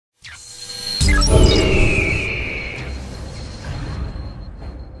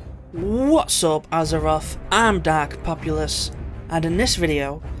What's up Azeroth, I'm Dark Populace, and in this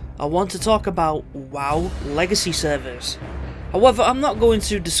video I want to talk about WoW legacy servers. However, I'm not going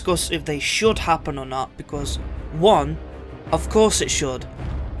to discuss if they should happen or not because 1, of course it should.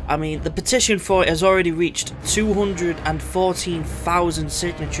 I mean, the petition for it has already reached 214,000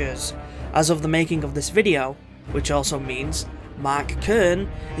 signatures as of the making of this video, which also means Mark Kern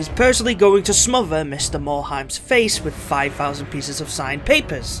is personally going to smother Mr. Morheim's face with 5,000 pieces of signed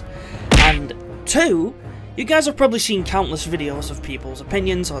papers. And 2, you guys have probably seen countless videos of people's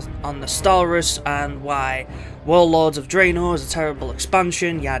opinions on the Stalrus and why Warlords of Draenor is a terrible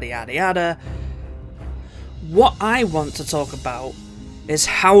expansion, yada yada yada. What I want to talk about is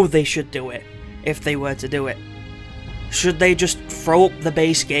how they should do it, if they were to do it. Should they just throw up the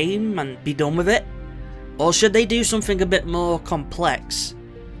base game and be done with it? Or should they do something a bit more complex?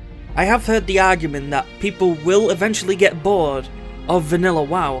 I have heard the argument that people will eventually get bored of vanilla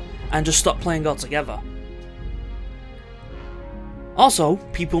WoW and just stop playing altogether. Also,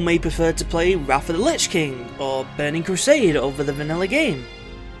 people may prefer to play Wrath of the Lich King or Burning Crusade over the vanilla game.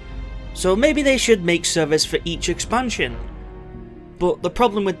 So maybe they should make servers for each expansion. But the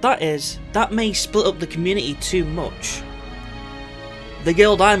problem with that is, that may split up the community too much. The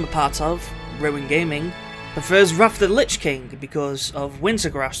guild I'm a part of, Ruin Gaming, prefers Wrath of the Lich King because of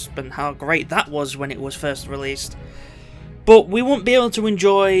Wintergrasp and how great that was when it was first released. But we won't be able to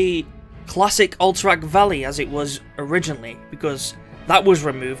enjoy classic Alterac Valley as it was originally because that was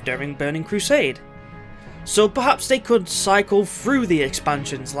removed during Burning Crusade. So perhaps they could cycle through the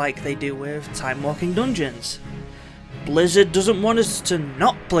expansions like they do with Timewalking dungeons. Blizzard doesn't want us to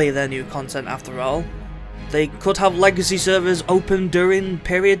not play their new content after all. They could have legacy servers open during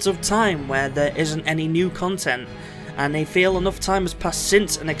periods of time where there isn't any new content and they feel enough time has passed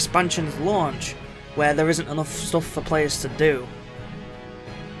since an expansion's launch where there isn't enough stuff for players to do.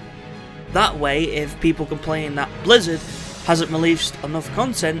 That way, if people complain that Blizzard hasn't released enough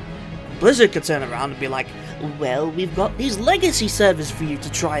content, Blizzard could turn around and be like, well, we've got these legacy servers for you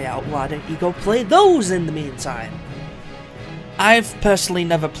to try out, why don't you go play those in the meantime? I've personally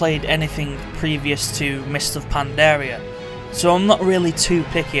never played anything previous to Mist of Pandaria, so I'm not really too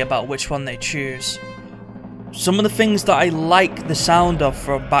picky about which one they choose. Some of the things that I like the sound of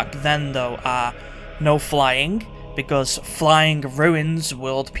from back then though are no flying, because flying ruins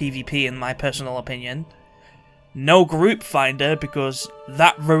world PvP in my personal opinion. No group finder, because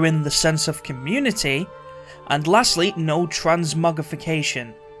that ruined the sense of community. And lastly, no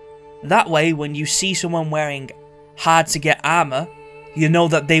transmogrification. That way, when you see someone wearing hard to get armor, you know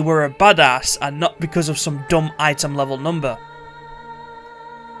that they were a badass and not because of some dumb item level number.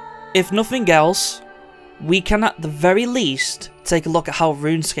 If nothing else, we can at the very least take a look at how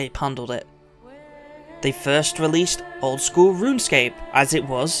RuneScape handled it. They first released old school RuneScape as it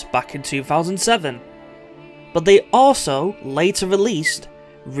was back in 2007, but they also later released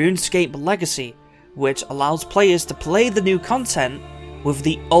RuneScape Legacy, which allows players to play the new content with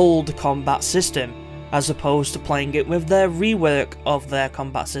the old combat system, as opposed to playing it with their rework of their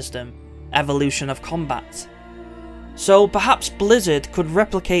combat system, Evolution of Combat. So perhaps Blizzard could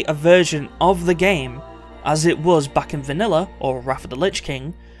replicate a version of the game as it was back in Vanilla or Wrath of the Lich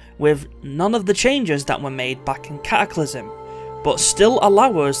King, with none of the changes that were made back in Cataclysm, but still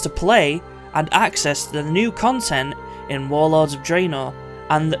allow us to play and access the new content in Warlords of Draenor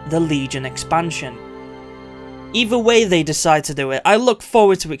and the Legion expansion. Either way they decide to do it, I look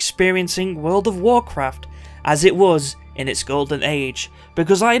forward to experiencing World of Warcraft as it was in its golden age,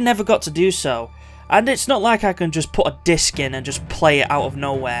 because I never got to do so, and it's not like I can just put a disc in and just play it out of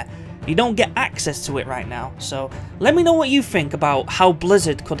nowhere. You don't get access to it right now, so let me know what you think about how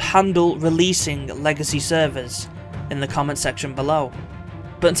Blizzard could handle releasing legacy servers in the comment section below.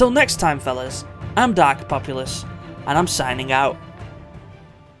 But until next time fellas, I'm Dark Populace, and I'm signing out.